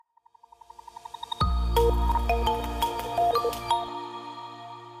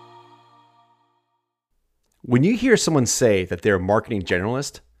When you hear someone say that they're a marketing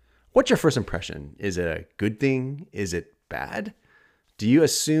generalist, what's your first impression? Is it a good thing? Is it bad? Do you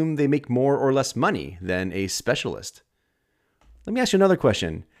assume they make more or less money than a specialist? Let me ask you another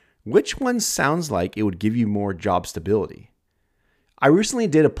question. Which one sounds like it would give you more job stability? I recently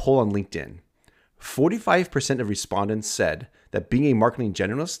did a poll on LinkedIn. 45% of respondents said that being a marketing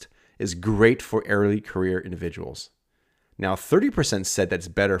generalist is great for early career individuals. Now, 30% said that's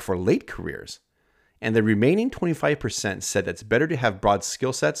better for late careers. And the remaining 25% said that's better to have broad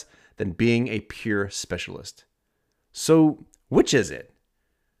skill sets than being a pure specialist. So, which is it?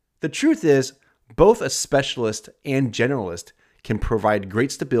 The truth is, both a specialist and generalist can provide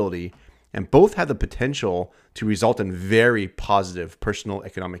great stability, and both have the potential to result in very positive personal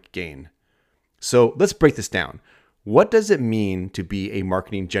economic gain. So, let's break this down. What does it mean to be a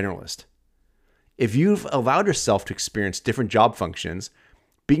marketing generalist? If you've allowed yourself to experience different job functions,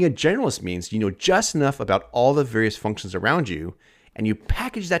 being a generalist means you know just enough about all the various functions around you, and you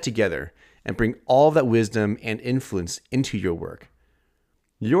package that together and bring all that wisdom and influence into your work.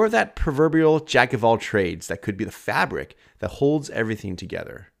 You're that proverbial jack of all trades that could be the fabric that holds everything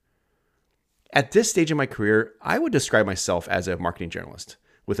together. At this stage in my career, I would describe myself as a marketing generalist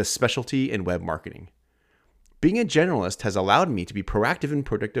with a specialty in web marketing. Being a generalist has allowed me to be proactive and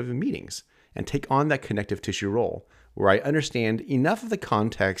productive in meetings and take on that connective tissue role, where I understand enough of the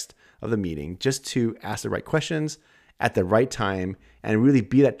context of the meeting just to ask the right questions at the right time and really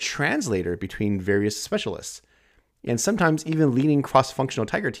be that translator between various specialists, and sometimes even leading cross-functional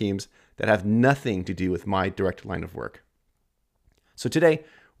tiger teams that have nothing to do with my direct line of work. So today,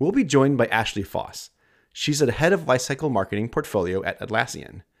 we'll be joined by Ashley Faus. She's the head of Lifecycle Marketing portfolio at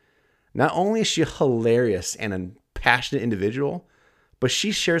Atlassian. Not only is she a hilarious and a passionate individual, but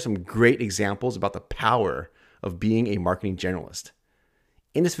she shares some great examples about the power of being a marketing generalist.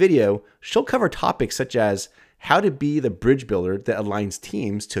 In this video, she'll cover topics such as how to be the bridge builder that aligns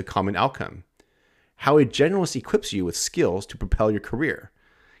teams to a common outcome, how a generalist equips you with skills to propel your career,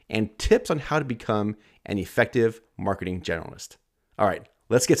 and tips on how to become an effective marketing generalist. All right,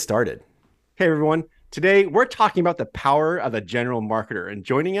 let's get started. Hey everyone, today we're talking about the power of the general marketer, and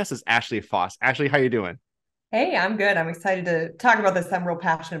joining us is Ashley Faus. Ashley, how you doing? Hey, I'm good. I'm excited to talk about this. I'm real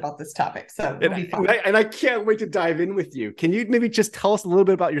passionate about this topic, so it'll be fun. And I can't wait to dive in with you. Can you maybe just tell us a little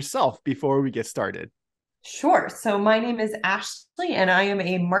bit about yourself before we get started? Sure. So my name is Ashley, and I am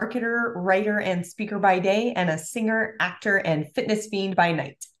a marketer, writer, and speaker by day, and a singer, actor, and fitness fiend by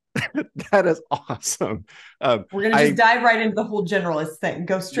night. That is awesome. We're gonna just dive right into the whole generalist thing.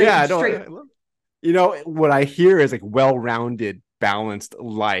 Go straight. Yeah, straight. you know what I hear is like well-rounded, balanced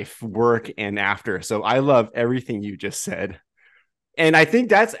life, work, and after. So I love everything you just said. And I think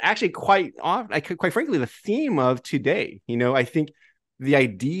that's actually quite frankly, the theme of today. You know, I think the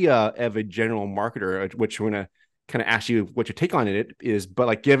idea of a general marketer, which we're going to kind of ask you what your take on it is, but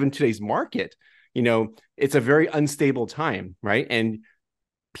like given today's market, you know, it's a very unstable time, right? And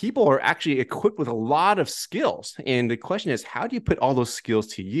people are actually equipped with a lot of skills. And the question is, how do you put all those skills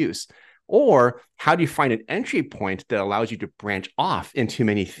to use? Or how do you find an entry point that allows you to branch off into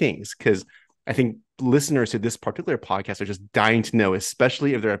many things? Because I think listeners to this particular podcast are just dying to know,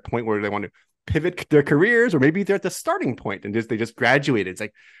 especially if they're at a point where they want to pivot their careers, or maybe they're at the starting point and they just graduated. It's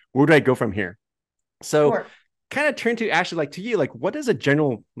like, where do I go from here? So Sure. kind of turn to Ashley, like to you, like what does a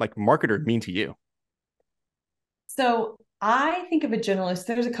general like marketer mean to you? So I think of a generalist.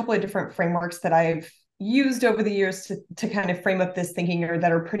 There's a couple of different frameworks that I've used over the years to kind of frame up this thinking, or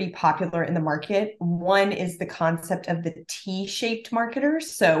that are pretty popular in the market. One is the concept of the T-shaped marketer.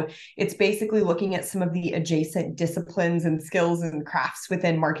 So it's basically looking at some of the adjacent disciplines and skills and crafts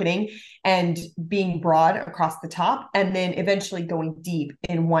within marketing and being broad across the top, and then eventually going deep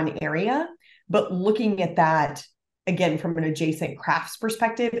in one area, but looking at that again from an adjacent crafts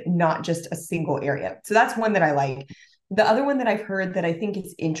perspective, not just a single area. So that's one that I like. The other one that I've heard that I think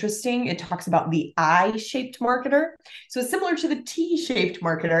is interesting, it talks about the I-shaped marketer. So it's similar to the T-shaped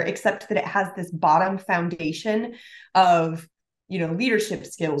marketer, except that it has this bottom foundation of, leadership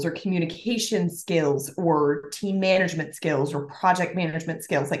skills or communication skills or team management skills or project management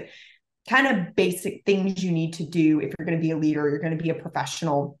skills, like kind of basic things you need to do if you're going to be a leader, you're going to be a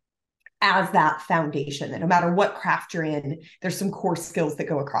professional, as that foundation. That no matter what craft you're in, there's some core skills that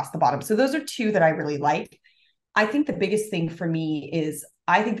go across the bottom. So those are two that I really like. I think the biggest thing for me is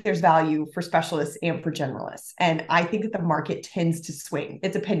I think there's value for specialists and for generalists. And I think that the market tends to swing.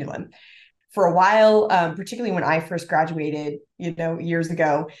 It's a pendulum. For a while, particularly when I first graduated, years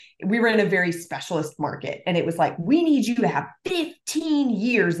ago, we were in a very specialist market. And it was like, we need you to have 15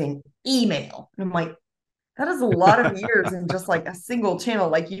 years in email. And I'm like, That is a lot of years in just like a single channel.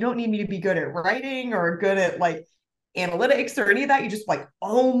 Like you don't need me to be good at writing or good at like analytics or any of that. You just like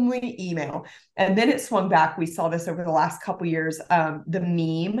only email. And then it swung back. We saw this over the last couple years. The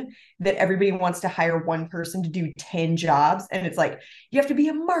meme that everybody wants to hire one person to do 10 jobs. And it's like, you have to be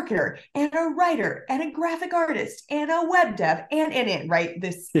a marketer and a writer and a graphic artist and a web dev and right.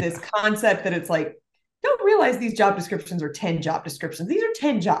 This Yeah. concept that it's like, don't realize these job descriptions are 10 job descriptions. These are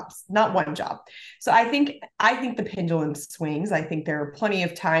 10 jobs, not one job. So I think the pendulum swings. I think there are plenty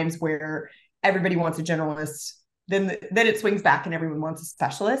of times where everybody wants a generalist, then it swings back and everyone wants a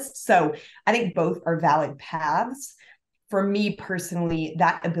specialist. So I think both are valid paths. For me personally,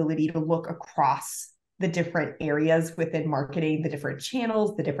 that ability to look across the different areas within marketing, the different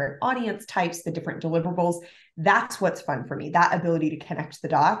channels, the different audience types, the different deliverables, that's what's fun for me, that ability to connect the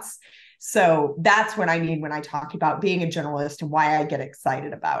dots. So that's what I mean when I talk about being a generalist and why I get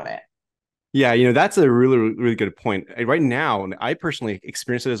excited about it. Yeah, that's a really, really good point. Right now, and I personally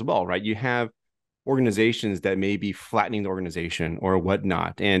experience it as well, right? You have organizations that may be flattening the organization or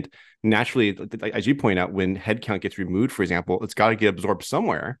whatnot. And naturally, as you point out, when headcount gets removed, for example, it's got to get absorbed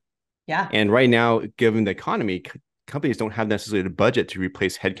somewhere. Yeah. And right now, given the economy, companies don't have necessarily the budget to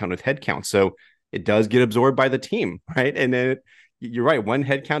replace headcount with headcount. So it does get absorbed by the team, right? And then you're right, one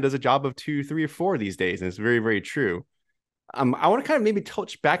headcount does a job of two, three, or four these days. And it's very, very true. I want to kind of maybe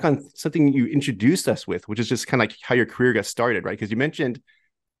touch back on something you introduced us with, which is just kind of like how your career got started, right? Because you mentioned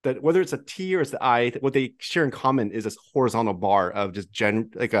that whether it's a T or it's the I, what they share in common is this horizontal bar of just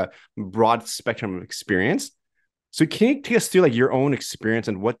like a broad spectrum of experience. So can you take us through like your own experience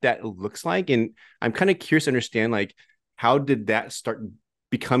and what that looks like? And I'm kind of curious to understand like how did that start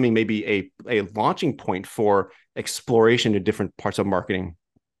becoming maybe a launching point for exploration to different parts of marketing?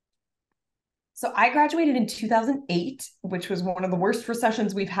 So I graduated in 2008, which was one of the worst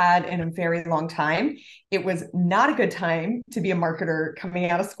recessions we've had in a very long time. It was not a good time to be a marketer coming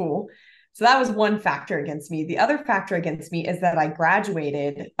out of school. So that was one factor against me. The other factor against me is that I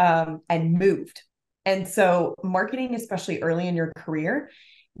graduated and moved. And so marketing, especially early in your career,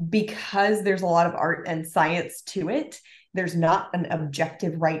 because there's a lot of art and science to it, there's not an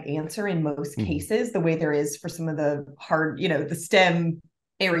objective right answer in most Mhm. cases, the way there is for some of the hard, the STEM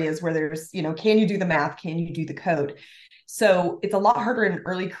areas where there's, can you do the math? Can you do the code? So it's a lot harder in an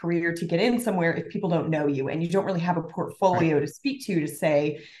early career to get in somewhere if people don't know you and you don't really have a Right. portfolio to speak to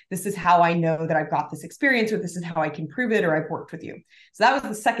say, this is how I know that I've got this experience, or this is how I can prove it, or I've worked with you. So that was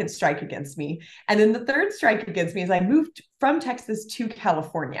the second strike against me. And then the third strike against me is I moved from Texas to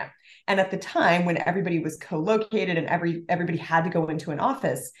California. And at the time when everybody was co-located and everybody had to go into an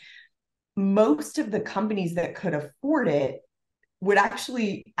office, most of the companies that could afford it would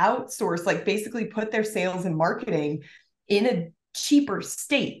actually outsource, like basically put their sales and marketing in a cheaper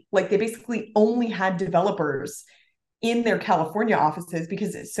state. Like they basically only had developers in their California offices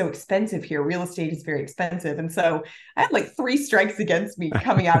because it's so expensive here. Real estate is very expensive. And so I had like three strikes against me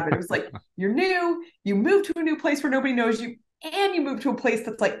coming out of it. It was like, you're new, you move to a new place where nobody knows you, and you move to a place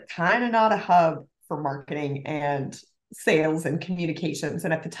that's like kind of not a hub for marketing and sales and communications.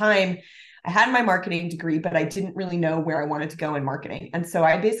 And at the time, I had my marketing degree, but I didn't really know where I wanted to go in marketing. And so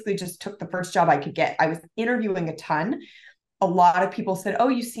I basically just took the first job I could get. I was interviewing a ton. A lot of people said, oh,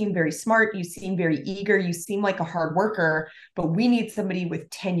 you seem very smart. You seem very eager. You seem like a hard worker, but we need somebody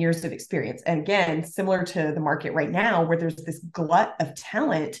with 10 years of experience. And again, similar to the market right now, where there's this glut of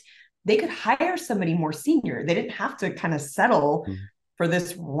talent, they could hire somebody more senior. They didn't have to kind of settle Mhm. for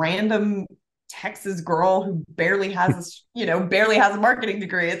this random Texas girl who barely has a marketing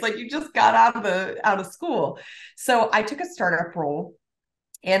degree. It's like you just got out of school. So I took a startup role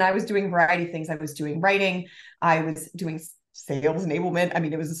and I was doing a variety of things. I was doing writing, I was doing sales enablement. I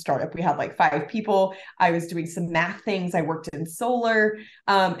mean, it was a startup. We had like 5 people. I was doing some math things. I worked in solar.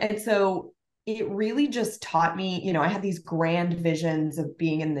 And so it really just taught me, I had these grand visions of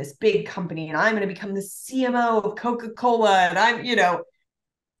being in this big company and I'm going to become the CMO of Coca-Cola. And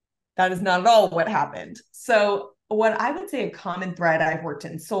that is not at all what happened. So what I would say a common thread, I've worked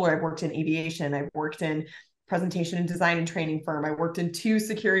in solar, I've worked in aviation, I've worked in presentation and design and training firm. I worked in 2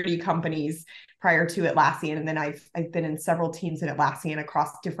 security companies prior to Atlassian. And then I've been in several teams at Atlassian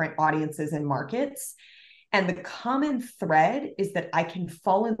across different audiences and markets. And the common thread is that I can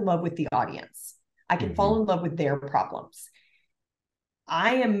fall in love with the audience. I can fall Mhm. in love with their problems.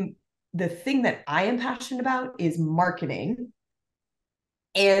 The thing that I am passionate about is marketing,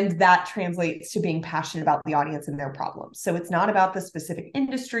 and that translates to being passionate about the audience and their problems. So it's not about the specific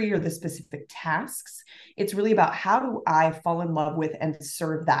industry or the specific tasks. It's really about how do I fall in love with and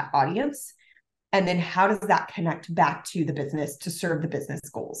serve that audience? And then how does that connect back to the business to serve the business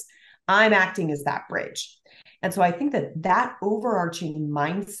goals? I'm acting as that bridge. And so I think that that overarching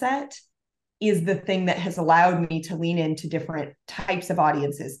mindset is the thing that has allowed me to lean into different types of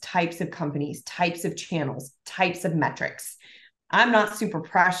audiences, types of companies, types of channels, types of metrics. I'm not super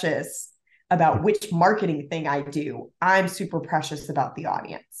precious about which marketing thing I do. I'm super precious about the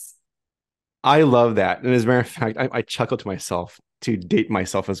audience. I love that. And as a matter of fact, I chuckle to myself to date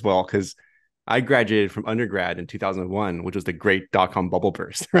myself as well, because I graduated from undergrad in 2001, which was the great dot-com bubble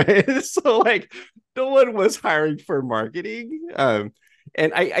burst, right? So like no one was hiring for marketing.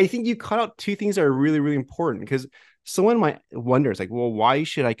 And I think you caught out two things that are really, really important, because someone might wonder, it's like, well, why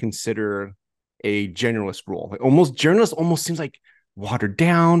should I consider a generalist role? Like almost journalist almost seems like watered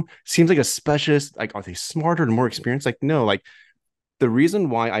down, seems like a specialist. Like, are they smarter and more experienced? Like, no, like the reason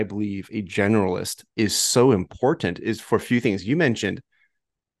why I believe a generalist is so important is for a few things. You mentioned,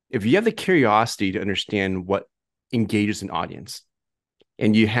 if you have the curiosity to understand what engages an audience,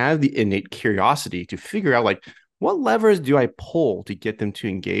 and you have the innate curiosity to figure out like, what levers do I pull to get them to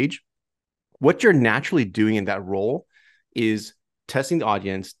engage, what you're naturally doing in that role is testing the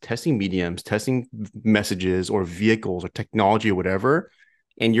audience, testing mediums, testing messages or vehicles or technology or whatever.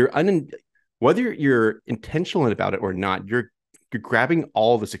 And whether you're intentional about it or not, you're grabbing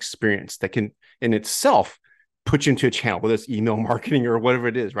all this experience that can in itself put you into a channel, whether it's email marketing or whatever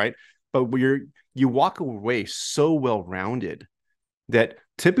it is, right? But you walk away so well rounded that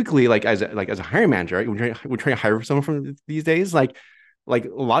typically, like as a hiring manager, right? We're trying to hire someone from these days, like a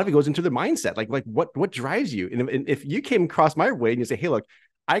lot of it goes into the mindset, like what drives you. And if you came across my way and you say, hey, look,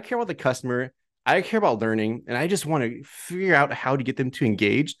 I care about the customer, I care about learning, and I just want to figure out how to get them to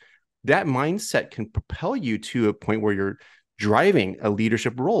engage, that mindset can propel you to a point where you're driving a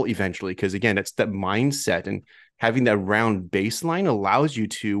leadership role eventually. Because again, it's that mindset, and having that round baseline allows you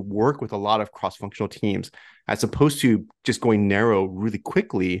to work with a lot of cross-functional teams as opposed to just going narrow really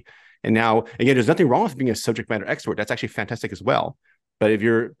quickly. And now, again, there's nothing wrong with being a subject matter expert. That's actually fantastic as well. But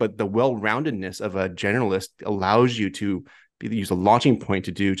the well-roundedness of a generalist allows you to use a launching point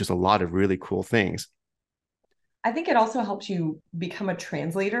to do just a lot of really cool things. I think it also helps you become a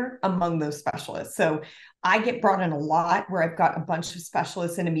translator among those specialists. So I get brought in a lot where I've got a bunch of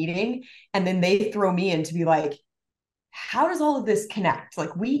specialists in a meeting, and then they throw me in to be like, how does all of this connect?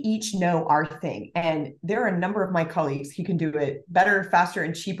 Like, we each know our thing. And there are a number of my colleagues who can do it better, faster,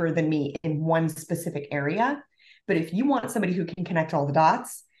 and cheaper than me in one specific area. But if you want somebody who can connect all the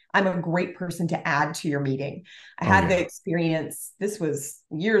dots, I'm a great person to add to your meeting. I Oh had yeah. the experience, this was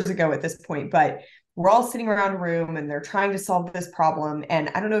years ago at this point, but we're all sitting around a room and they're trying to solve this problem. And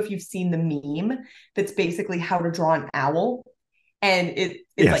I don't know if you've seen the meme that's basically how to draw an owl. And it's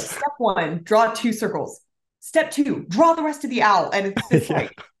like, Yes. step one, draw two circles. Step two, draw the rest of the owl. And it's this Yeah.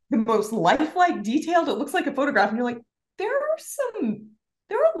 like the most lifelike detailed. It looks like a photograph. And you're like, there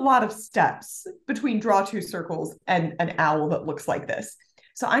are a lot of steps between draw two circles and an owl that looks like this.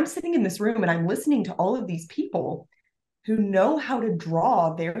 So I'm sitting in this room and I'm listening to all of these people who know how to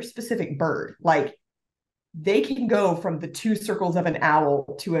draw their specific bird. Like, they can go from the two circles of an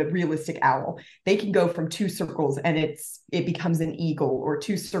owl to a realistic owl. They can go from two circles and it becomes an eagle, or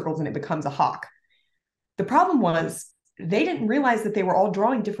two circles and it becomes a hawk. The problem was they didn't realize that they were all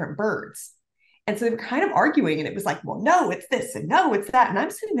drawing different birds. And so they were kind of arguing, and it was like, well, no, it's this, and no, it's that. And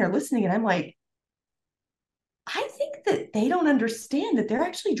I'm sitting there listening, and I'm like, I think that they don't understand that they're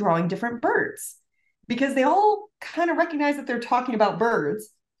actually drawing different birds, because they all kind of recognize that they're talking about birds,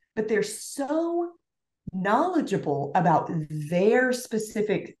 but they're so knowledgeable about their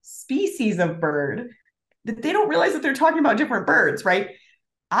specific species of bird that they don't realize that they're talking about different birds, right?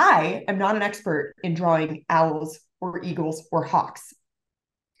 I am not an expert in drawing owls or eagles or hawks,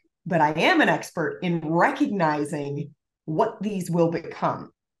 but I am an expert in recognizing what these will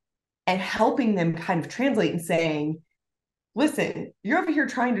become and helping them kind of translate and saying, listen, you're over here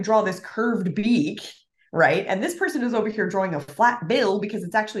trying to draw this curved beak, right? And this person is over here drawing a flat bill because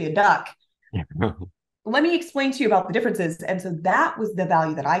it's actually a duck. Yeah. Let me explain to you about the differences. And so that was the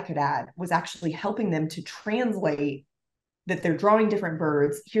value that I could add, was actually helping them to translate that they're drawing different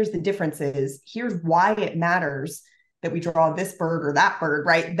birds. Here's the differences. Here's why it matters that we draw this bird or that bird,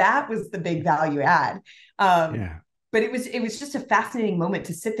 right? That was the big value add. Yeah. But it was just a fascinating moment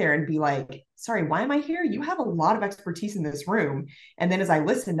to sit there and be like, sorry, why am I here? You have a lot of expertise in this room. And then as I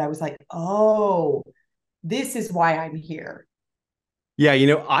listened, I was like, oh, this is why I'm here. Yeah.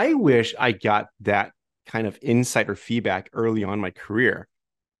 I wish I got that kind of insight or feedback early on in my career,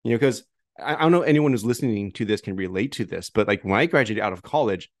 because I don't know anyone who's listening to this can relate to this, but like when I graduated out of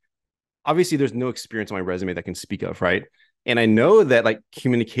college, obviously there's no experience on my resume that I can speak of, right? And I know that like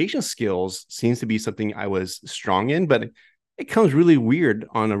communication skills seems to be something I was strong in, but it comes really weird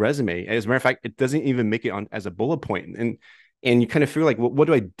on a resume. As a matter of fact, it doesn't even make it on as a bullet point. And you kind of feel like, well, what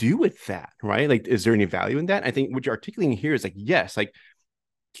do I do with that? Right? Like, is there any value in that? I think what you're articulating here is like, yes, like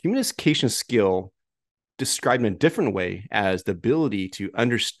communication skill described in a different way as the ability to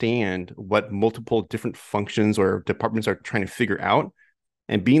understand what multiple different functions or departments are trying to figure out,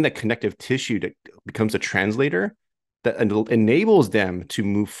 and being that connective tissue that becomes a translator that enables them to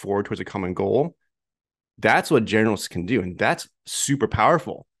move forward towards a common goal. That's what generalists can do, and that's super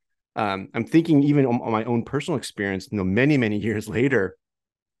powerful. I'm thinking even on my own personal experience, many years later,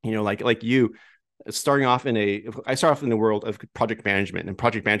 like you, I start off in the world of project management, and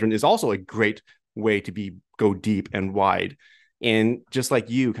project management is also a great way to go deep and wide. And just like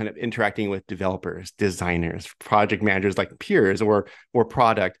you, kind of interacting with developers, designers, project managers, like peers or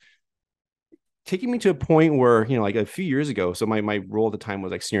product, taking me to a point where, like a few years ago, so my role at the time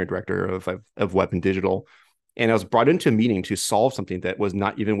was like senior director of web and digital. And I was brought into a meeting to solve something that was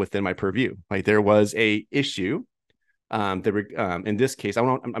not even within my purview. Like there was a issue in this case, I'm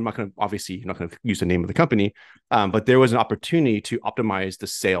not going to, obviously, I'm not going to use the name of the company, but there was an opportunity to optimize the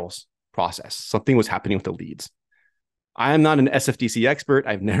sales process. Something was happening with the leads. I am not an SFDC expert.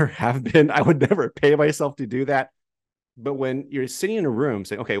 I've never have been. I would never pay myself to do that. But when you're sitting in a room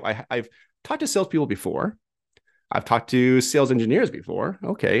saying, okay, I've talked to salespeople before. I've talked to sales engineers before.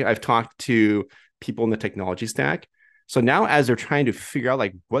 Okay. I've talked to people in the technology stack. So now as they're trying to figure out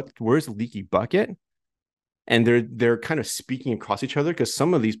like where's the leaky bucket, and they're kind of speaking across each other because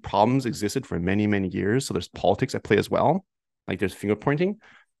some of these problems existed for many years. So there's politics at play as well. Like there's finger pointing.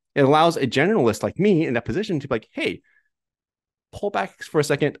 It allows a generalist like me in that position to be like, hey, pull back for a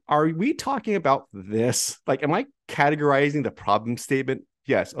second. Are we talking about this? Like, am I categorizing the problem statement?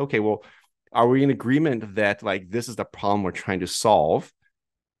 Yes. Okay. Well, are we in agreement that like this is the problem we're trying to solve?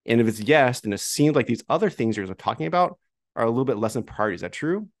 And if it's yes, then it seems like these other things you're talking about are a little bit less than priority. Is that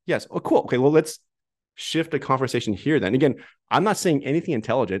true? Yes. Oh, cool. Okay. Well, let's shift the conversation here then. Again, I'm not saying anything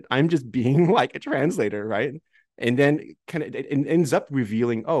intelligent. I'm just being like a translator, right? And then kind of it ends up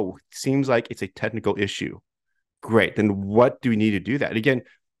revealing, oh, seems like it's a technical issue. Great. Then what do we need to do that? Again,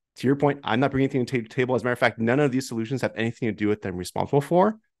 to your point, I'm not bringing anything to the table. As a matter of fact, none of these solutions have anything to do with them responsible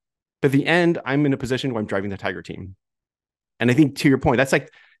for. But at the end, I'm in a position where I'm driving the Tiger team. And I think to your point,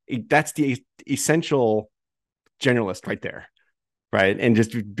 that's the essential generalist right there. Right. And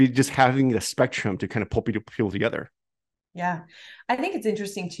just having the spectrum to kind of pull people together. Yeah. I think it's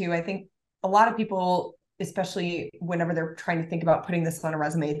interesting too. I think a lot of people, especially whenever they're trying to think about putting this on a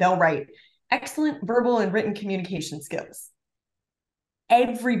resume, they'll write excellent verbal and written communication skills.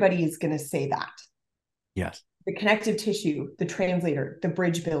 Everybody is going to say that. Yes. The connective tissue, the translator, the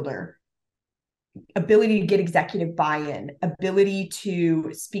bridge builder, ability to get executive buy-in, ability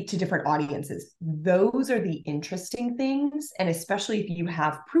to speak to different audiences. Those are the interesting things. And especially if you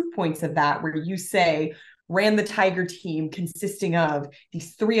have proof points of that, where you say, ran the Tiger team consisting of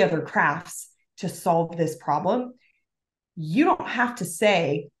these 3 other crafts to solve this problem, you don't have to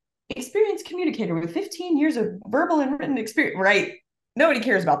say, experienced communicator with 15 years of verbal and written experience, right? Nobody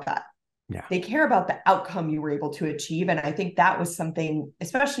cares about that. Yeah. They care about the outcome you were able to achieve. And I think that was something,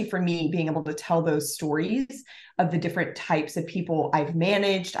 especially for me, being able to tell those stories of the different types of people I've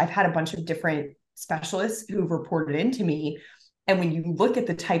managed. I've had a bunch of different specialists who've reported into me. And when you look at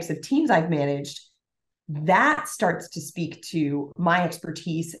the types of teams I've managed, that starts to speak to my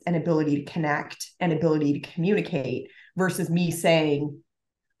expertise and ability to connect and ability to communicate versus me saying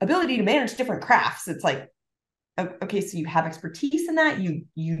ability to manage different crafts. It's like, okay, so you have expertise in that,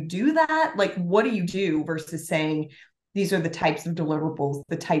 you do that, like what do you do, versus saying these are the types of deliverables,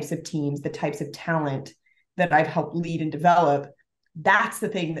 the types of teams, the types of talent that I've helped lead and develop. That's the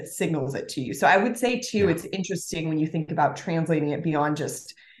thing that signals it to you. So I would say too, it's interesting when you think about translating it beyond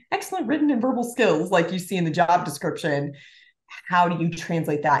just excellent written and verbal skills like you see in the job description. How do you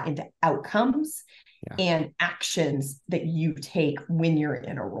translate that into outcomes and actions that you take when you're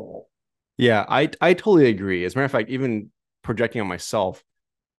in a role? Yeah, I totally agree. As a matter of fact, even projecting on myself,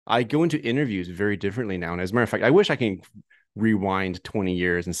 I go into interviews very differently now. And as a matter of fact, I wish I can rewind 20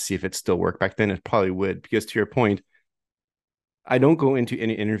 years and see if it still worked back then. It probably would, because to your point, I don't go into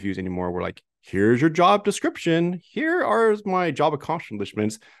any interviews anymore where like, here's your job description. Here are my job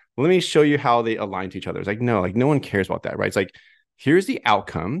accomplishments. Let me show you how they align to each other. It's like, no one cares about that, right? It's like, here's the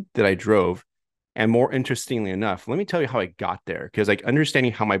outcome that I drove. And more interestingly enough, let me tell you how I got there. Because like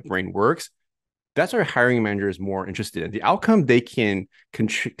understanding how my brain works, that's what our hiring manager is more interested in. The outcome they can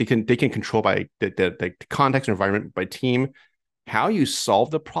control by the context and environment, by team. How you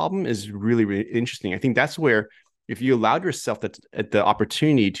solve the problem is really interesting. I think that's where if you allowed yourself the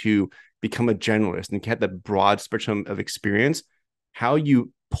opportunity to become a generalist and get that broad spectrum of experience, how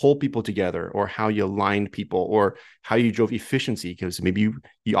you pull people together or how you aligned people or how you drove efficiency, because maybe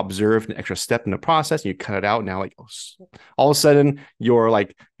you observed an extra step in the process and you cut it out. Now, like all of a sudden, your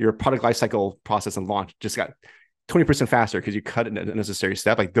product lifecycle process and launch just got 20% faster because you cut an unnecessary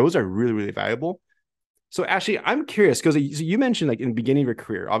step. Like those are really, really valuable. So Ashley, I'm curious because you mentioned like in the beginning of your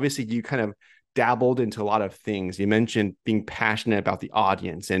career, obviously you kind of dabbled into a lot of things. You mentioned being passionate about the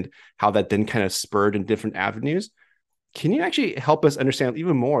audience and how that then kind of spurred in different avenues. Can you actually help us understand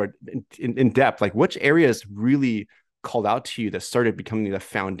even more in depth, like which areas really called out to you that started becoming the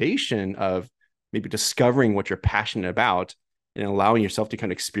foundation of maybe discovering what you're passionate about and allowing yourself to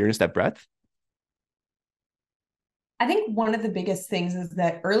kind of experience that breadth? I think one of the biggest things is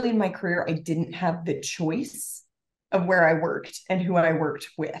that early in my career, I didn't have the choice of where I worked and who I worked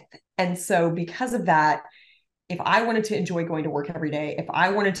with. And so, because of that, if I wanted to enjoy going to work every day, if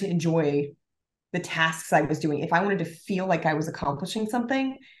I wanted to enjoy the tasks I was doing, if I wanted to feel like I was accomplishing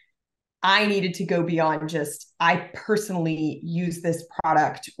something, I needed to go beyond just, I personally use this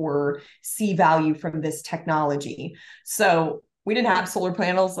product or see value from this technology. So we didn't have solar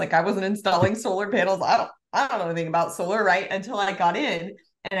panels. Like I wasn't installing solar panels. I don't know anything about solar, right? Until I got in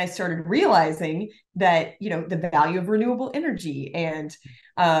and I started realizing that, the value of renewable energy and,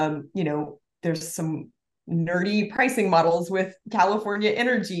 there's some nerdy pricing models with California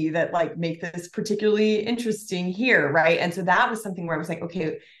Energy that like make this particularly interesting here, right? And so that was something where I was like,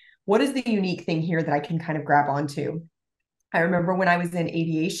 okay, what is the unique thing here that I can kind of grab onto? I remember when I was in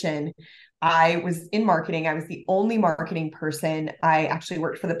aviation, I was in marketing. I was the only marketing person. I actually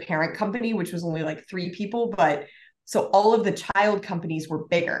worked for the parent company, which was only like 3 people, but so all of the child companies were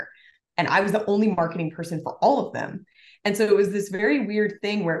bigger. And I was the only marketing person for all of them. And so it was this very weird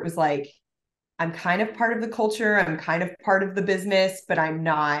thing where it was like, I'm kind of part of the culture, I'm kind of part of the business, but I'm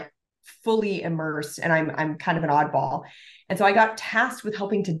not fully immersed and I'm kind of an oddball. And so I got tasked with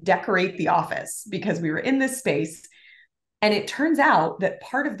helping to decorate the office because we were in this space. And it turns out that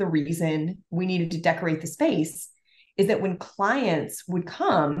part of the reason we needed to decorate the space is that when clients would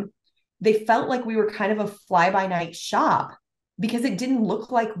come, they felt like we were kind of a fly-by-night shop because it didn't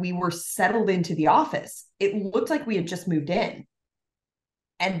look like we were settled into the office. It looked like we had just moved in.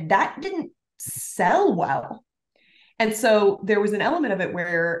 And that didn't sell well. And so there was an element of it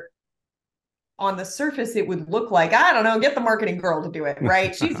where on the surface, it would look like, I don't know, get the marketing girl to do it,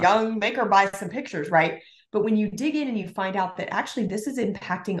 right? She's young, make her buy some pictures, right? But when you dig in and you find out that actually this is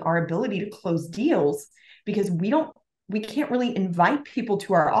impacting our ability to close deals because we can't really invite people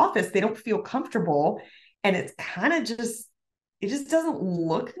to our office. They don't feel comfortable. And it's kind of it just doesn't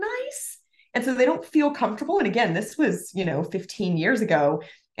look nice. And so they don't feel comfortable. And again, this was, 15 years ago.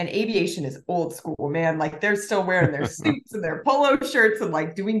 And aviation is old school, man. Like they're still wearing their suits and their polo shirts and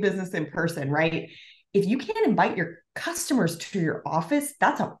like doing business in person, right? If you can't invite your customers to your office,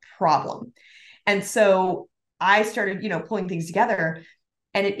 that's a problem. And so I started, pulling things together,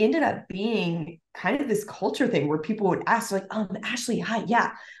 and it ended up being kind of this culture thing where people would ask like, Ashley, hi,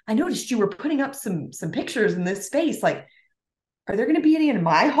 yeah, I noticed you were putting up some pictures in this space. Like, are there going to be any in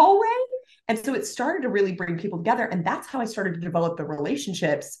my hallway? And so it started to really bring people together. And that's how I started to develop the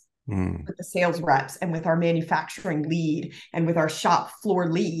relationships with the sales reps and with our manufacturing lead and with our shop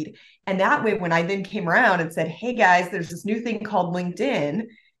floor lead. And that way, when I then came around and said, hey guys, there's this new thing called LinkedIn,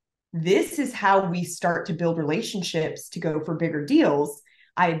 this is how we start to build relationships to go for bigger deals.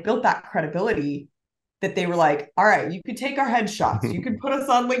 I had built that credibility that they were like, all right, you could take our headshots. You could put us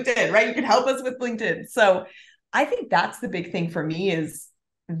on LinkedIn, right? You could help us with LinkedIn. So I think that's the big thing for me is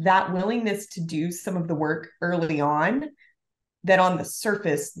that willingness to do some of the work early on that on the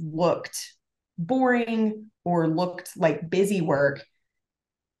surface looked boring or looked like busy work,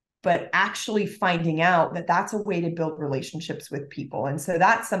 but actually finding out that that's a way to build relationships with people. And so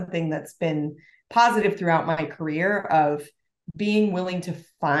that's something that's been positive throughout my career of being willing to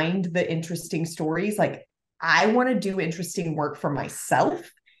find the interesting stories. Like I want to do interesting work for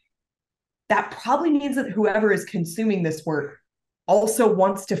myself. That probably means that whoever is consuming this work also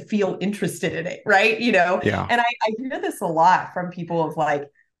wants to feel interested in it, right? Yeah. And I hear this a lot from people of like,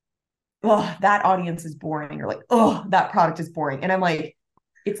 oh, that audience is boring, or like, oh, that product is boring. And I'm like,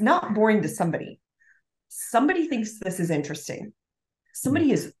 it's not boring to somebody. Somebody thinks this is interesting.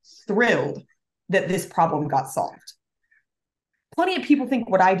 Somebody is thrilled that this problem got solved. Plenty of people think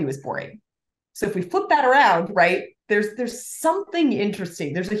what I do is boring. So if we flip that around, right, there's something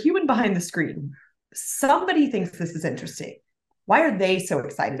interesting. There's a human behind the screen. Somebody thinks this is interesting. Why are they so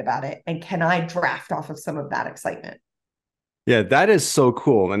excited about it? And can I draft off of some of that excitement? Yeah, that is so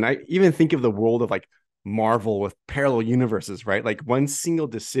cool. And I even think of the world of like Marvel with parallel universes, right? Like one single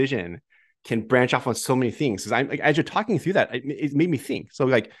decision can branch off on so many things. Because I'm like, as you're talking through that, it made me think. So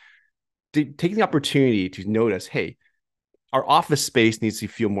like taking the opportunity to notice, hey, our office space needs to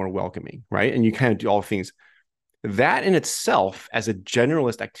feel more welcoming, right? And you kind of do all things. That in itself, as a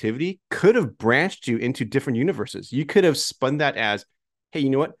generalist activity, could have branched you into different universes. You could have spun that as, hey, you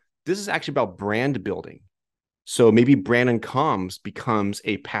know what? This is actually about brand building. So maybe brand and comms becomes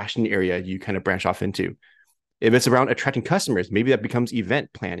a passion area you kind of branch off into. If it's around attracting customers, maybe that becomes event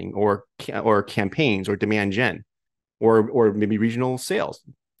planning or campaigns or demand gen or maybe regional sales.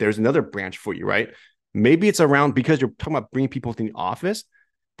 There's another branch for you, right? Maybe it's around because you're talking about bringing people to the office,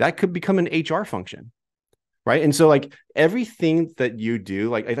 that could become an HR function, right? And so like everything that you do,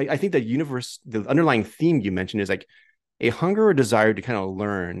 like I think the underlying theme you mentioned is like a hunger or desire to kind of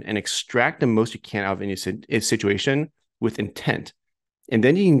learn and extract the most you can out of any situation with intent. And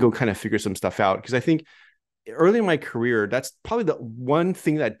then you can go kind of figure some stuff out. Because I think early in my career, that's probably the one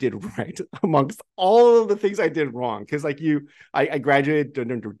thing that I did right amongst all of the things I did wrong. Because like I graduated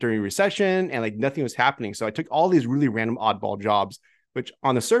during recession and like nothing was happening. So I took all these really random oddball jobs, which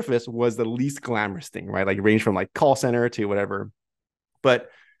on the surface was the least glamorous thing, right? Like range from like call center to whatever. But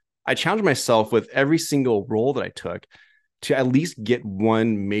I challenged myself with every single role that I took to at least get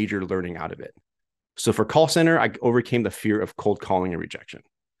one major learning out of it. So for call center, I overcame the fear of cold calling and rejection,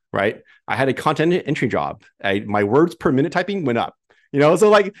 right? I had a content entry job. My words per minute typing went up,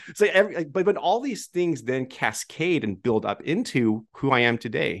 but all these things then cascade and build up into who I am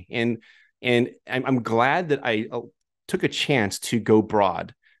today. And I'm glad that I took a chance to go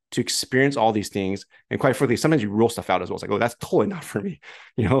broad, to experience all these things. And quite frankly, sometimes you rule stuff out as well. It's like, oh, that's totally not for me.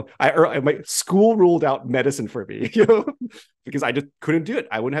 My school ruled out medicine for me, because I just couldn't do it.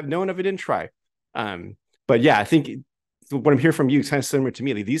 I wouldn't have known if I didn't try. But yeah, I think what I'm hearing from you is kind of similar to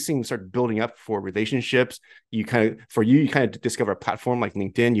me. Like these things start building up for relationships. You kind of discover a platform like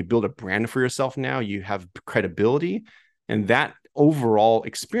LinkedIn. You build a brand for yourself now. You have credibility, and that overall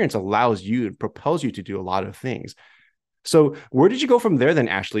experience allows you and propels you to do a lot of things. So where did you go from there then,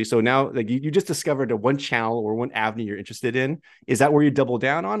 Ashley? So now like you just discovered a one channel or one avenue you're interested in. Is that where you double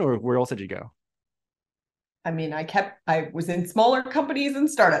down on, or where else did you go? I mean, I was in smaller companies and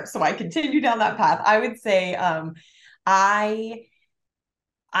startups, so I continued down that path. I would say, I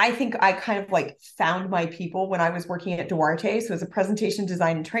I think I kind of like found my people when I was working at Duarte. So it was a presentation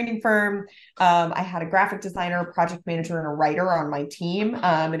design and training firm. I had a graphic designer, project manager, and a writer on my team,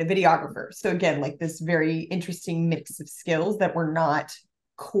 and a videographer. So again, like this very interesting mix of skills that were not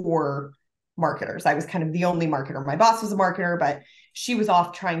core marketers. I was kind of the only marketer. My boss was a marketer, but she was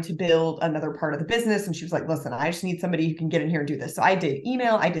off trying to build another part of the business. And she was like, listen, I just need somebody who can get in here and do this. So I did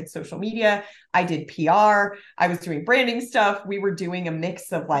email, I did social media, I did PR, I was doing branding stuff. We were doing a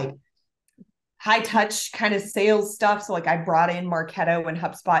mix of like high touch kind of sales stuff. So like I brought in Marketo and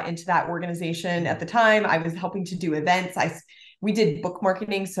HubSpot into that organization at the time. I was helping to do events. We did book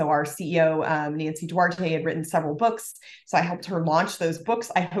marketing. So our CEO, Nancy Duarte, had written several books. So I helped her launch those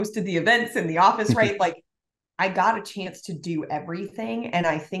books. I hosted the events in the office, right? Like I got a chance to do everything. And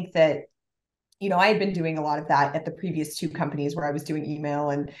I think that, I had been doing a lot of that at the previous two companies where I was doing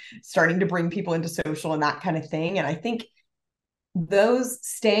email and starting to bring people into social and that kind of thing. And I think those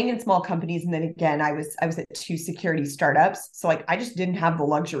staying in small companies. And then again, I was at two security startups. So like, I just didn't have the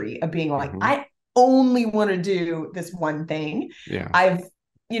luxury of being like, I only want to do this one thing. Yeah. I've,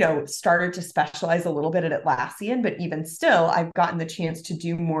 started to specialize a little bit at Atlassian, but even still, I've gotten the chance to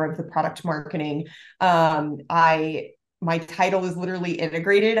do more of the product marketing. My title is literally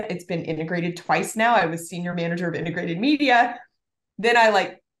integrated. It's been integrated twice now. I was senior manager of integrated media. Then I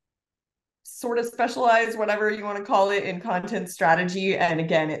like sort of specialize, whatever you want to call it, in content strategy. And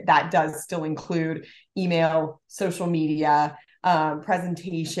again, that does still include email, social media,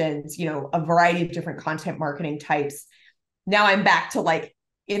 presentations, a variety of different content marketing types. Now I'm back to like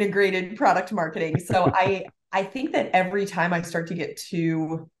integrated product marketing. So I think that every time I start to get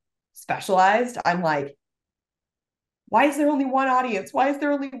too specialized, I'm like, why is there only one audience? Why is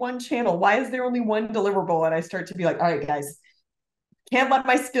there only one channel? Why is there only one deliverable? And I start to be like, all right, guys, can't let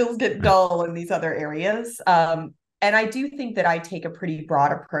my skills get dull in these other areas. And I do think that I take a pretty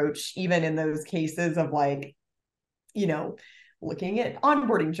broad approach, even in those cases of like, looking at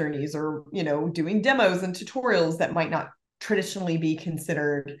onboarding journeys or, doing demos and tutorials that might not traditionally be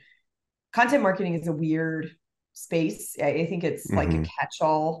considered. Content marketing is a weird space. I think it's like a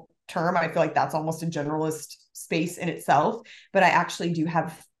catch-all term. I feel like that's almost a generalist space in itself, but I actually do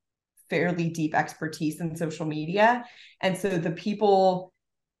have fairly deep expertise in social media. And so the people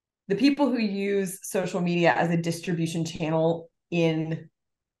who use social media as a distribution channel in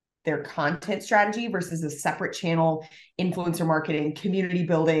their content strategy versus a separate channel, influencer marketing, community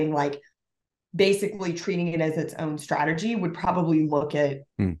building, like basically treating it as its own strategy would probably look at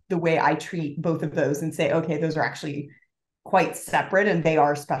the way I treat both of those and say, okay, those are actually quite separate and they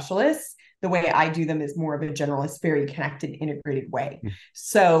are specialists. The way I do them is more of a generalist, very connected, integrated way.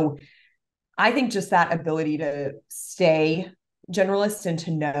 So I think just that ability to stay generalist and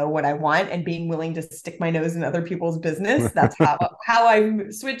to know what I want and being willing to stick my nose in other people's business. That's how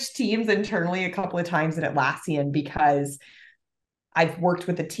I've switched teams internally a couple of times at Atlassian, because I've worked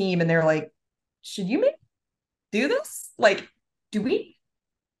with a team and they're like, should you maybe do this? Like, do we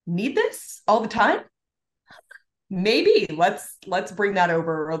need this all the time? Maybe let's bring that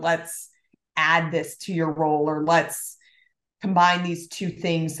over, or let's add this to your role, or let's combine these two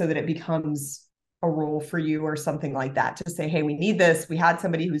things so that it becomes a role for you, or something like that, to say, hey, we need this. We had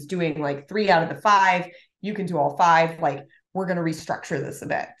somebody who's doing like 3 out of the 5. You can do all 5. Like, we're going to restructure this a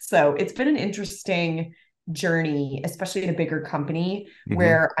bit. So it's been an interesting journey, especially in a bigger company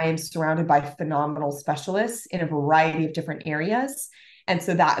where I am surrounded by phenomenal specialists in a variety of different areas. And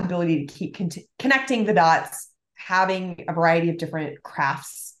so that ability to keep connecting the dots, having a variety of different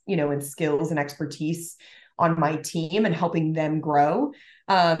crafts, and skills and expertise on my team and helping them grow.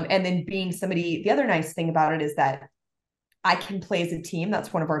 And then being somebody, the other nice thing about it is that I can play as a team.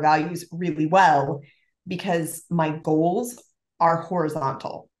 That's one of our values really well, because my goals are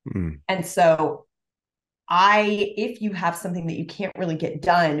horizontal. And so if you have something that you can't really get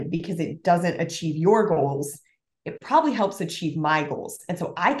done because it doesn't achieve your goals, it probably helps achieve my goals. And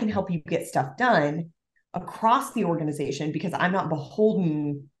so I can help you get stuff done across the organization because I'm not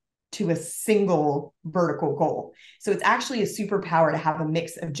beholden to a single vertical goal. So it's actually a superpower to have a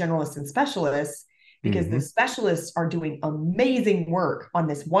mix of generalists and specialists, because the specialists are doing amazing work on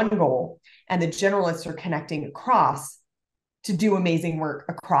this one goal and the generalists are connecting across to do amazing work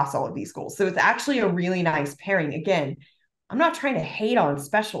across all of these goals. So it's actually a really nice pairing. Again, I'm not trying to hate on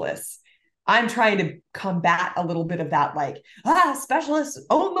specialists. I'm trying to combat a little bit of that, like, specialists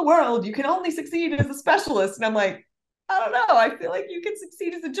own the world. You can only succeed as a specialist. And I'm like, I don't know. I feel like you can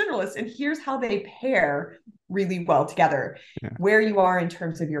succeed as a generalist. And here's how they pair really well together. Where you are in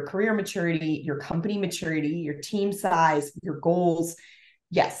terms of your career maturity, your company maturity, your team size, your goals.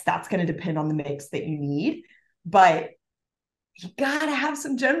 Yes, that's going to depend on the mix that you need. But you got to have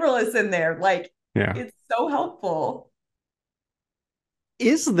some generalists in there. Like, it's so helpful.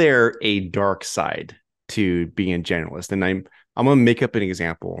 Is there a dark side to being a generalist? And I'm going to make up an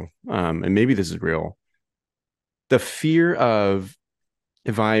example, and maybe this is real. The fear of,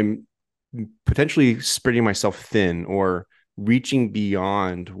 if I'm potentially spreading myself thin or reaching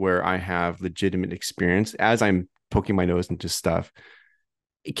beyond where I have legitimate experience as I'm poking my nose into stuff,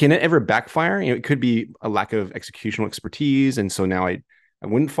 can it ever backfire? It could be a lack of executional expertise, and so now I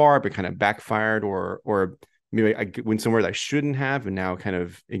went far, but kind of backfired, or maybe I went somewhere that I shouldn't have, and now kind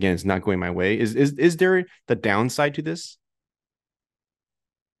of, again, it's not going my way. Is there the downside to this?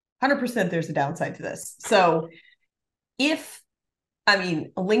 100% there's a downside to this. So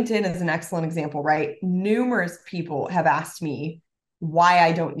LinkedIn is an excellent example, right? Numerous people have asked me why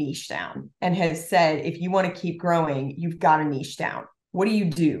I don't niche down, and have said, if you want to keep growing, you've got to niche down. What do you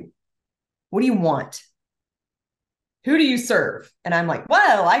do? What do you want? Who do you serve? And I'm like,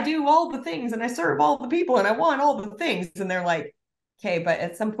 well, I do all the things and I serve all the people and I want all the things. And they're like, okay, but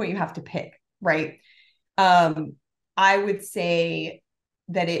at some point you have to pick, right? I would say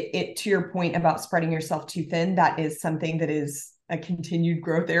that it to your point about spreading yourself too thin, that is something that is a continued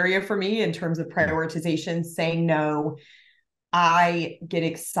growth area for me in terms of prioritization, saying no. I get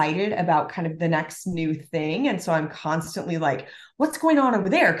excited about kind of the next new thing. And so I'm constantly like, what's going on over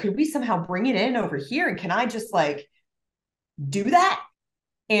there? Could we somehow bring it in over here? And can I just like do that?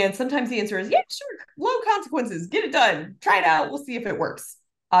 And sometimes the answer is, yeah, sure. Low consequences, get it done. Try it out. We'll see if it works.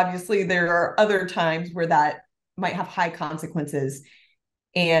 Obviously, there are other times where that might have high consequences.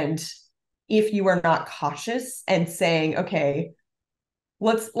 And if you are not cautious and saying, okay,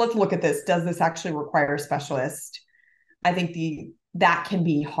 let's look at this. Does this actually require a specialist? I think that can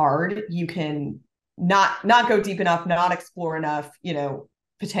be hard. You can not go deep enough, not explore enough,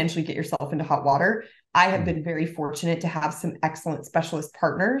 potentially get yourself into hot water. I have been very fortunate to have some excellent specialist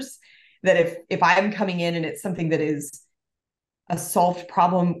partners that if I'm coming in and it's something that is a solved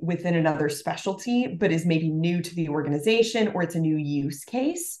problem within another specialty, but is maybe new to the organization, or it's a new use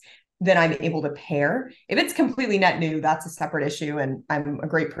case, then I'm able to pair. If it's completely net new, that's a separate issue. And I'm a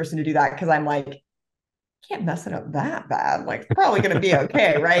great person to do that, because I'm like, can't mess it up that bad. Like, it's probably going to be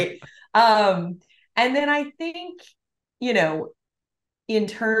okay. Right. And then I think, in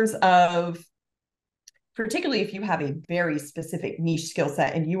terms of, particularly if you have a very specific niche skill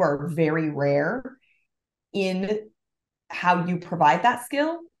set and you are very rare in how you provide that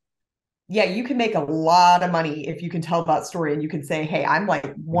skill, Yeah, you can make a lot of money if you can tell that story and you can say, hey, I'm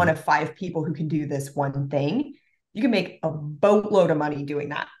like one Mhm. of 5 people who can do this one thing. You can make a boatload of money doing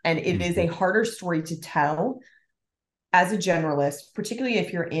that. And it is a Mhm. harder story to tell as a generalist, particularly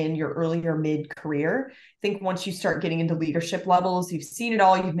if you're in your earlier mid career. I think once you start getting into leadership levels, you've seen it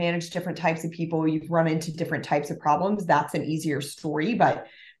all, you've managed different types of people, you've run into different types of problems. That's an easier story. But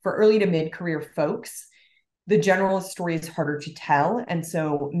for early to mid career folks, the generalist story is harder to tell. And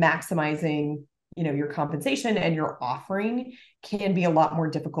so maximizing, your compensation and your offering can be a lot more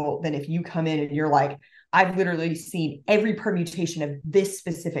difficult than if you come in and you're like, I've literally seen every permutation of this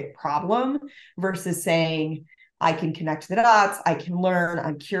specific problem versus saying, I can connect the dots, I can learn,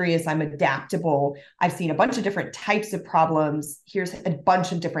 I'm curious, I'm adaptable. I've seen a bunch of different types of problems. Here's a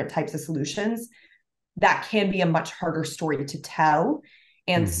bunch of different types of solutions. That can be a much harder story to tell.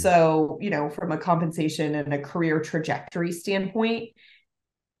 And Mhm. so, from a compensation and a career trajectory standpoint,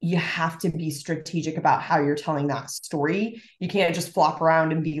 you have to be strategic about how you're telling that story. You can't just flop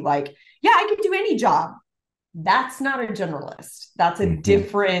around and be like, yeah, I can do any job. That's not a generalist.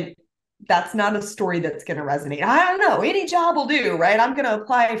 Mhm. That's not a story that's going to resonate. I don't know, any job will do, right? I'm going to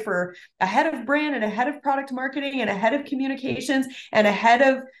apply for a head of brand and a head of product marketing and a head of communications and a head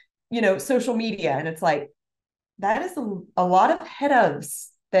of, social media. And it's like, that is a lot of head ofs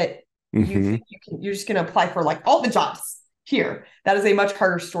that you think Mhm. you're just going to apply for like all the jobs here. That is a much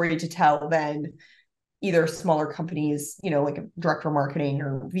harder story to tell than either smaller companies, like a director of marketing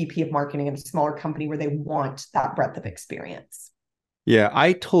or VP of marketing in a smaller company where they want that breadth of experience. Yeah,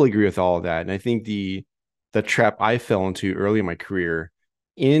 I totally agree with all of that. And I think the trap I fell into early in my career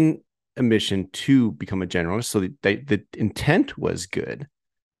in a mission to become a generalist, so the intent was good.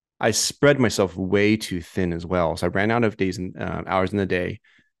 I spread myself way too thin as well. So I ran out of days and hours in the day,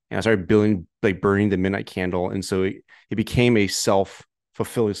 and I started building like burning the midnight candle. And so it became a self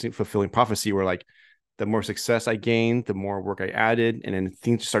fulfilling prophecy where like the more success I gained, the more work I added, and then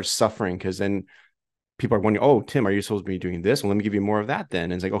things start suffering because then people are wondering, oh, Tim, are you supposed to be doing this? Well, let me give you more of that then.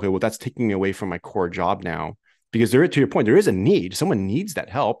 And it's like, okay, well, that's taking me away from my core job now. Because to your point, there is a need. Someone needs that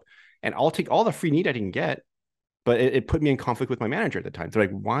help. And I'll take all the free need I can get. But it put me in conflict with my manager at the time. They're like,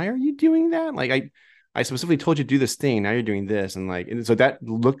 why are you doing that? Like I specifically told you to do this thing. Now you're doing this. And so that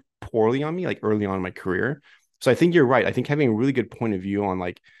looked poorly on me, like early on in my career. So I think you're right. I think having a really good point of view on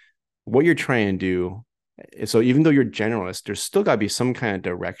like what you're trying to do. So even though you're generalist, there's still got to be some kind of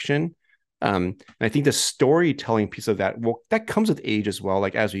direction. And I think the storytelling piece of that, well, that comes with age as well.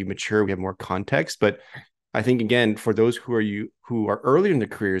 Like as we mature, we have more context. But I think again, for those who are earlier in their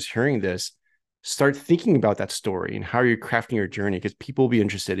careers hearing this, start thinking about that story and how you're crafting your journey because people will be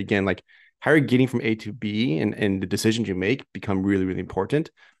interested. Again, like how you're getting from A to B and the decisions you make become really, really important.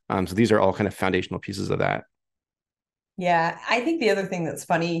 So these are all kind of foundational pieces of that. Yeah, I think the other thing that's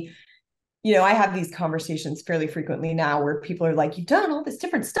funny, I have these conversations fairly frequently now where people are like, you've done all this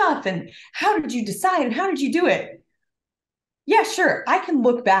different stuff, and how did you decide and how did you do it? Yeah, sure. I can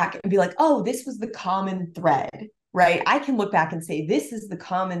look back and be like, oh, this was the common thread, right? I can look back and say, this is the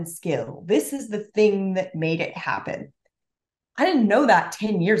common skill. This is the thing that made it happen. I didn't know that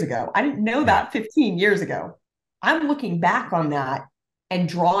 10 years ago. I didn't know Yeah. that 15 years ago. I'm looking back on that and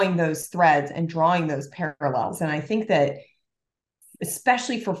drawing those threads and drawing those parallels. And I think that,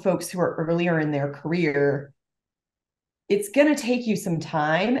 especially for folks who are earlier in their career, it's going to take you some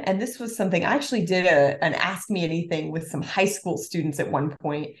time. And this was something I actually did an Ask Me Anything with some high school students at one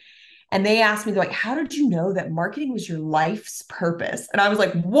point. And they asked me, they're like, how did you know that marketing was your life's purpose? And I was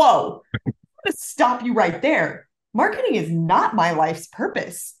like, whoa, I'm going to stop you right there. Marketing is not my life's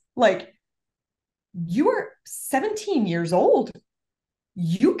purpose. Like, you are 17 years old.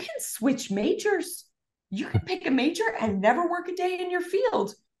 You can switch majors. You can pick a major and never work a day in your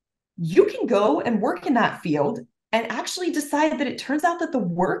field. You can go and work in that field and actually decide that it turns out that the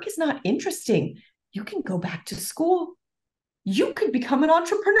work is not interesting. You can go back to school. You could become an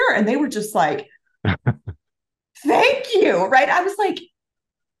entrepreneur. And they were just like, thank you. Right. I was like,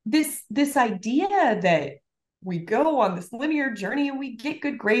 this idea that we go on this linear journey and we get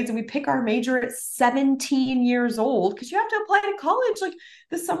good grades and we pick our major at 17 years old because you have to apply to college like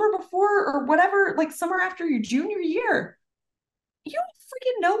the summer before or whatever, like summer after your junior year. You don't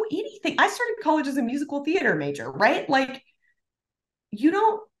freaking know anything. I started college as a musical theater major, right? Like, you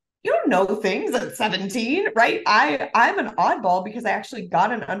don't you don't know things at 17, right? I'm an oddball because I actually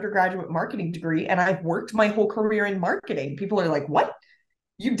got an undergraduate marketing degree and I've worked my whole career in marketing. People are like, what?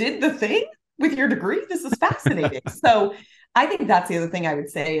 You did the thing with your degree? This is fascinating. So I think that's the other thing I would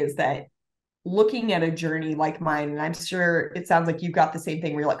say is that looking at a journey like mine, and I'm sure it sounds like you've got the same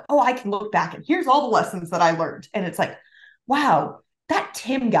thing where you're like, oh, I can look back and here's all the lessons that I learned. And it's like, wow, that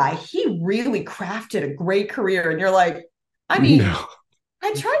Tim guy, he really crafted a great career. And you're like, I mean, No.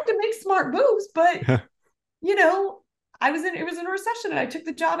 I tried to make smart moves, but you know, it was in a recession and I took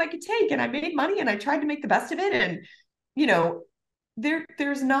the job I could take and I made money and I tried to make the best of it. And, you know,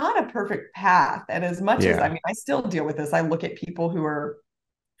 there's not a perfect path. And as much as, I Yeah. mean, I still deal with this. I look at people who are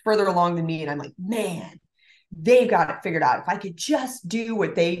further along than me and I'm like, man, they've got it figured out. If I could just do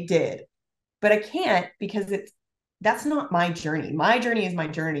what they did, but I can't because that's not my journey. My journey is my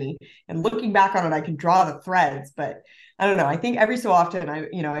journey. And looking back on it, I can draw the threads, but I don't know. I think every so often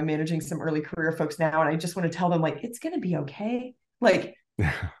I'm managing some early career folks now, and I just want to tell them like, it's going to be okay. Like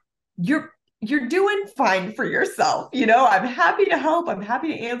you're doing fine for yourself. I'm happy to help. I'm happy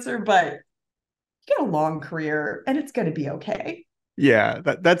to answer, but you get a long career and it's going to be okay. Yeah,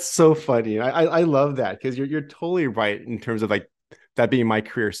 that's so funny. I love that because you're totally right in terms of like that being my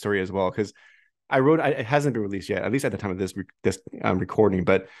career story as well. Because it hasn't been released yet, at least at the time of this recording,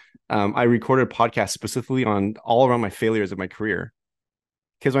 but I recorded a podcast specifically on all around my failures of my career.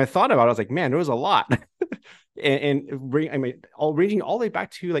 Because when I thought about it, I was like, man, there was a lot. I mean, ranging all the way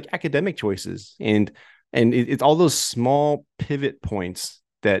back to like academic choices and it's all those small pivot points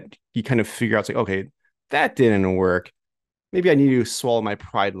that you kind of figure out. It's like, okay, that didn't work. Maybe I need to swallow my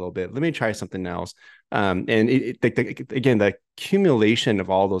pride a little bit. Let me try something else. Again, the accumulation of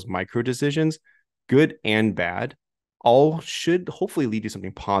all those micro decisions, good and bad, all should hopefully lead to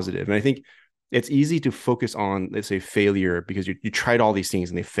something positive. And I think it's easy to focus on, let's say, failure because you tried all these things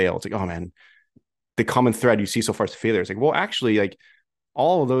and they fail. It's like, oh man, the common thread you see so far is failure. It's like, well, actually, like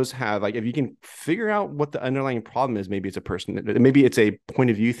all of those have like, if you can figure out what the underlying problem is, maybe it's a person, maybe it's a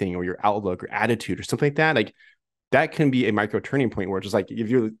point of view thing or your outlook or attitude or something like that. Like that can be a micro turning point where it's just like, if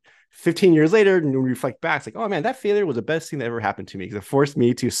you're 15 years later and you reflect back, it's like, oh man, that failure was the best thing that ever happened to me because it forced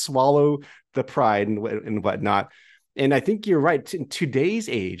me to swallow the pride and whatnot. And I think you're right. In today's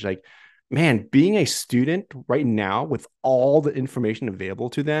age, like, man, being a student right now with all the information available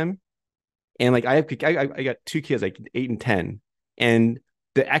to them, and like I got two kids, like 8 and 10, and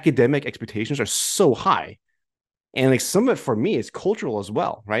the academic expectations are so high. And like some of it for me is cultural as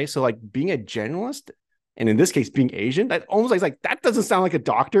well, right? So like being a generalist, and in this case being Asian, that almost like that doesn't sound like a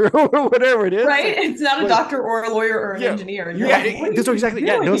doctor or whatever it is. Right? Like, it's not a doctor or a lawyer or an engineer. And you're like, what are you exactly.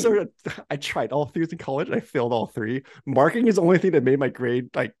 doing? Yeah, no, I tried all three in college. I failed all three. Marketing is the only thing that made my grade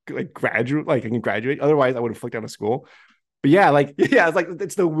like graduate, like I can graduate. Otherwise, I would have flicked out of school. But yeah, it's like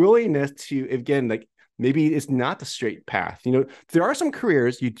it's the willingness to, again, like maybe it's not the straight path. There are some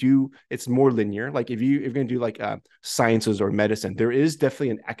careers it's more linear. Like if you're going to do like sciences or medicine, there is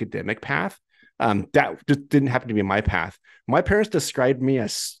definitely an academic path. That just didn't happen to be my path. My parents described me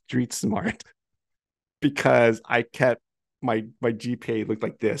as street smart because I kept my GPA looked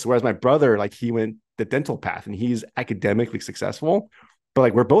like this. Whereas my brother, like he went the dental path and he's academically successful, but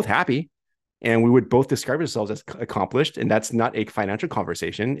like we're both happy. And we would both describe ourselves as accomplished. And that's not a financial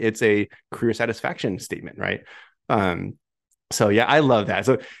conversation. It's a career satisfaction statement, right? So yeah, I love that.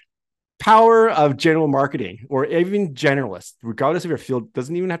 So power of general marketing or even generalist, regardless of your field,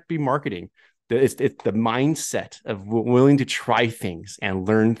 doesn't even have to be marketing. It's the mindset of willing to try things and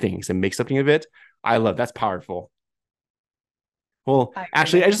learn things and make something of it. I love that's powerful. Well,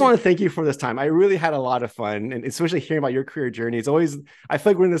 Ashley, I just want to thank you for this time. I really had a lot of fun, and especially hearing about your career journey. It's always, I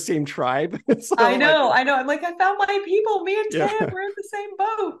feel like we're in the same tribe. So, I know. I'm like, I found my people. Me and Tim, we're in the same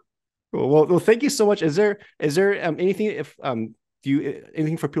boat. Cool. Well, thank you so much. Is there anything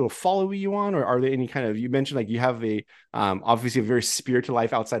anything for people to follow you on, or are there any kind of, you mentioned like you have a obviously a very spiritual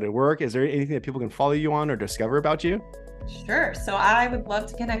life outside of work. Is there anything that people can follow you on or discover about you? Sure. So I would love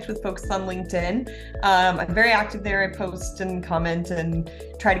to connect with folks on LinkedIn. I'm very active there. I post and comment and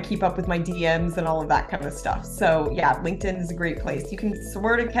try to keep up with my DMs and all of that kind of stuff. So yeah, LinkedIn is a great place. You can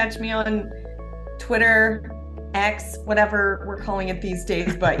sort of catch me on Twitter, X, whatever we're calling it these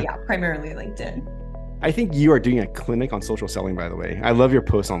days. But yeah, primarily LinkedIn. I think you are doing a clinic on social selling, by the way. I love your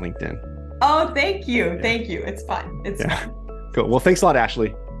posts on LinkedIn. Oh, thank you. Yeah. Thank you. It's fun. It's fun. Cool. Well, thanks a lot,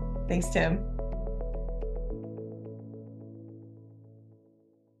 Ashley. Thanks, Tim.